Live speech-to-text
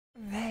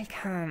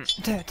Welcome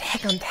to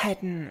Attack on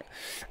Titan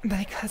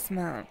by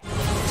Cosmo.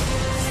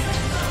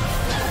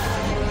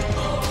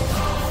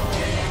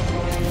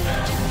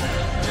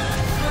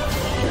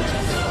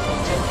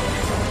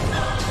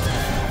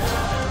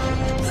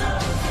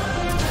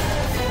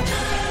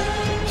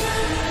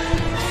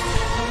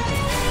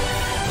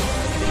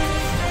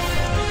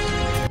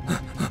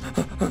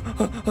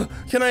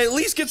 Can I at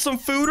least get some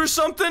food or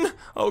something?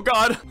 Oh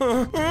God.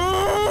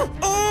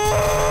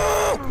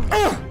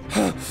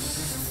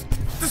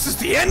 This is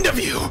the end of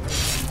you.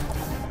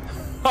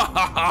 Ha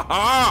ha ha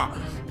ha.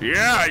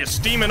 Yeah, you're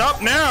steaming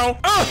up now.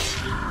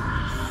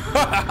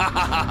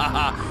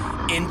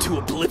 Into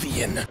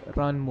oblivion.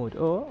 Run mode.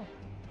 Oh.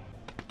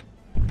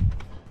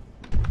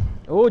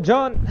 Oh,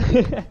 John.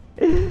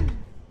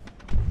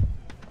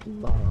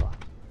 Allah.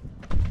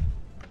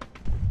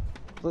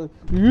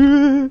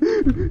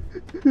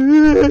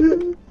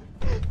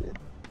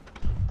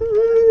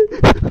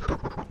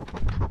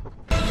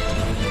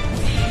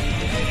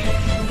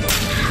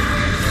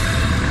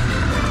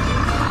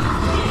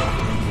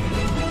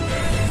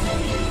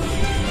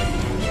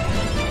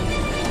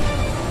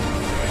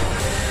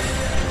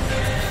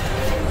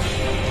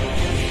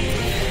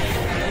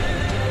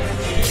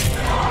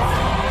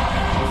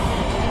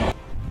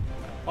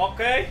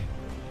 Okay.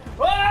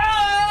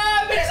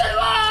 Wow! Bilisan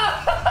mo!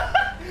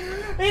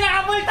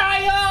 Hinahabol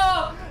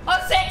tayo!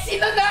 Ang sexy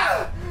na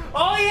na!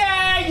 Oh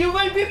yeah! You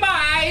will be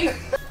mine!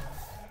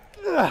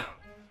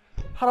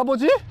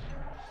 할아버지?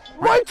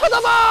 뭘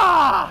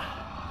쳐다봐!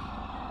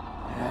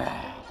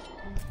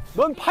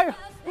 넌 팔...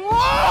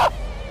 우와!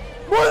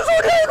 뭔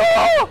소리야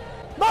이거!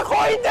 나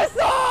거인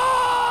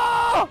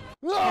됐어!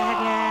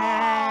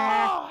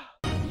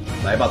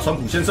 来吧，川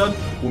普先生，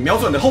我瞄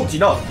准你的后脊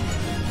了。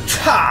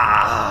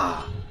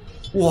嚓！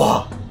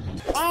哇！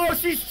 Oh,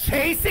 she's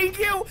chasing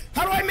you?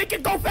 How do I make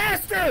it go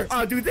faster?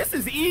 Oh, dude, this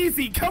is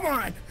easy. Come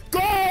on.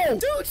 Go!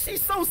 Dude, she's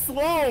so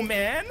slow,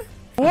 man.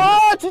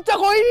 와 진짜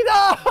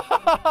거인이다!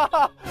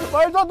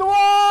 말도 안 돼!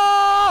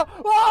 와!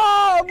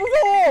 와!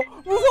 무서워!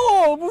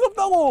 무서워!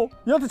 무섭다고!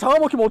 얘한테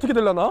잡아먹히면 어떻게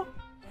되려나?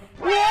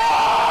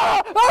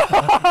 와!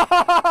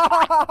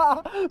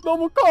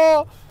 너무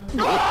커!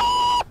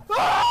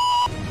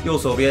 右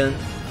手边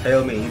还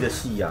有美丽的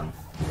夕阳，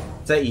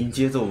在迎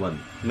接着我们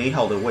美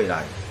好的未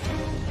来。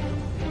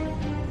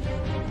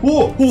哇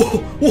哇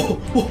哇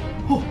哇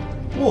哇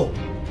哇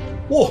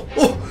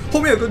哇！后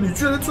面有个女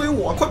巨人在追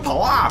我，快跑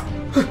啊！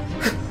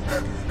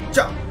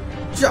驾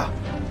驾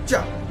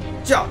驾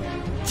驾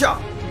驾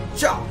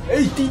驾！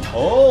哎，低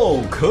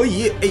头可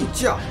以，哎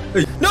驾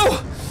哎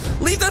No!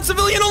 Leave that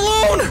civilian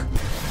alone!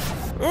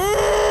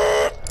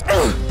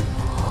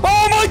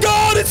 Oh my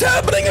God! It's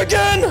happening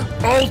again!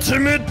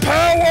 Ultimate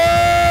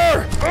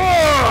power!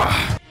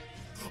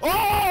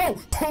 Oh!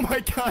 Oh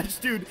my gosh,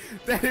 dude.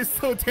 That is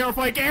so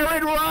terrifying.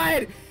 Aaron,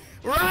 run!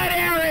 Run,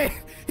 Aaron!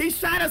 He's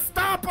trying to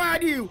stomp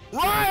on you!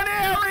 Run,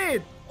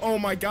 Aaron! Oh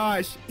my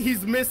gosh.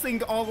 He's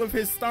missing all of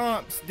his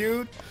stomps,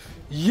 dude.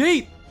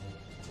 Yeet!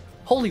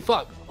 Holy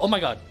fuck. Oh my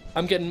god.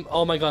 I'm getting...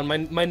 Oh my god,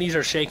 my knees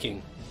are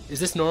shaking. Is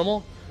this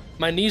normal?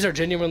 My knees are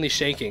genuinely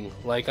shaking.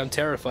 Like, I'm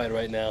terrified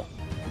right now.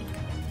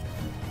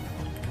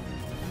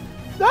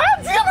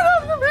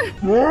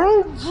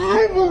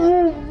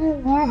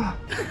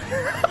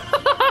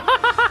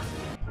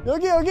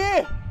 여기 여기!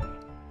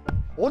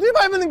 어딜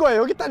밟는 거야?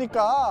 여기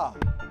있다니까!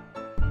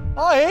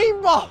 아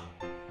에임 봐!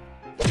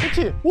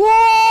 그렇지!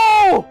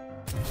 오!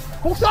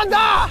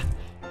 복수한다!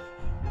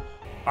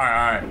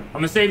 Alright. I'm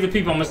gonna save the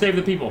people. I'm gonna save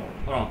the people.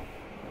 Hold on.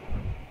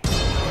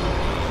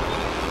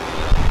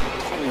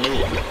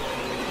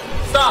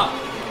 Stop!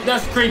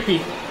 That's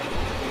creepy.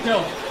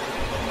 No.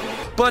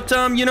 But,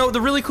 you know,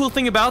 the really cool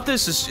thing about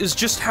this is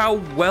just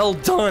how well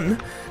done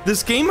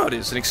this game mode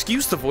is. And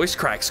excuse the voice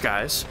cracks,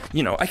 guys.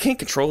 You know, I can't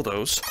control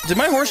those. Did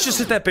my horse just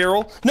hit that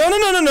barrel? No, no,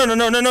 no, no, no,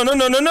 no, no, no, no,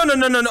 no, no, no, no,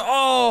 no, no, no.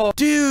 Oh,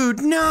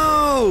 dude,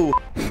 no!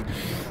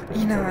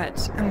 You know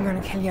what? I'm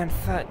gonna kill you on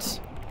foot.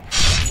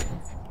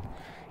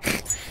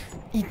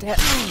 Eat that.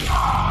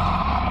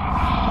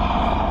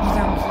 You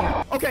down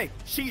here. Okay,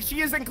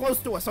 she isn't close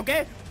to us,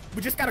 okay?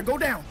 We just gotta go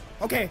down.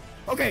 Okay,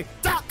 okay,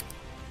 duck!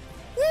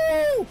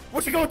 Woo!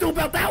 What you gonna do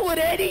about that one,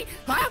 Eddie?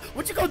 Huh?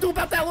 What you gonna do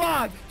about that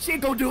log? She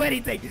ain't gonna do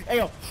anything. Hey,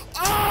 yo.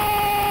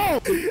 Oh!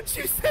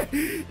 She said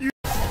you.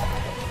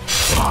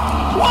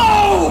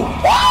 Whoa!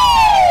 Whoa!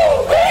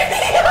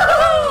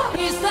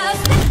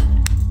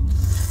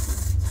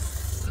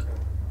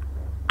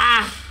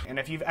 And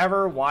if you've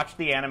ever watched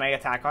the anime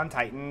Attack on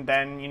Titan,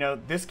 then you know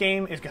this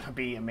game is gonna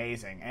be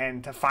amazing.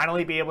 And to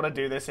finally be able to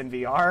do this in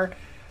VR,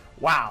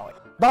 wow.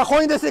 나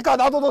거인 됐으니까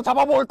나도 너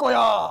잡아먹을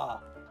거야!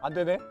 안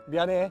되네?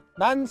 미안해.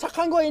 난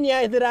착한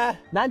거인이야, 얘들아.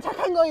 난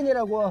착한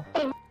거인이라고.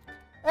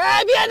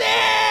 아,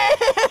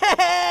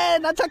 미안해!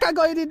 난 착한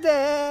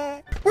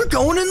거인인데. We're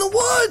going in the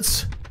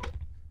woods!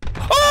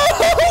 Oh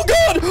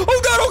God!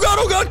 Oh God! Oh God!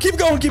 Oh God! Keep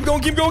going! Keep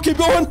going! Keep going! Keep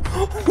going!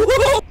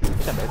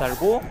 일단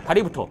매달고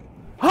다리부터.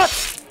 핫!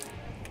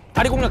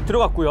 다리 공략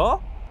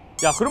들어갔고요.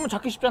 야, 그러면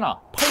잡기 쉽잖아.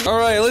 All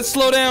right, let's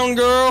slow down,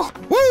 girl.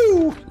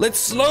 Woo! Let's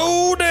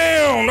slow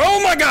down.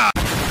 Oh my God!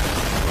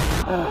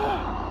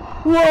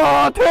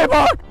 우와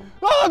대박!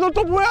 아 너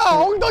또 뭐야?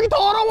 엉덩이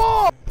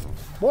더러워!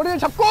 머리를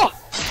잡고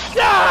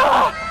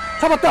야!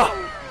 잡았다!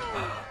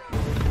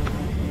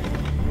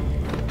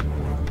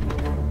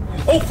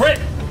 Oh, frick!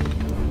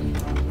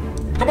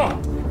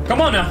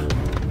 Come on now.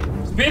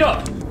 Speed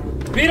up.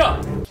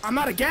 I'm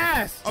out of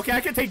gas. Okay, I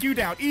can take you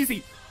down.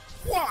 Easy.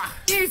 Wah!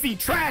 Easy,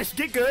 trash.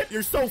 Get good.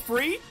 You're so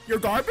free. You're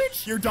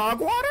garbage. You're dog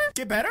water.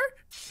 Get better.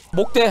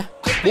 목대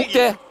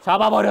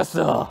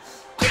잡아버렸어.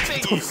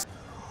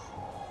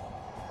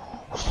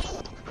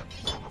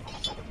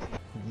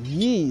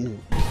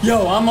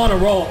 Yo, I'm on a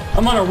roll.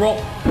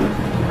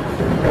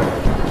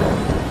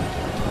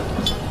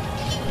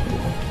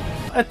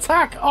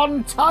 Attack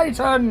on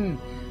Titan!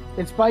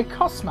 It's by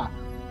Cosma.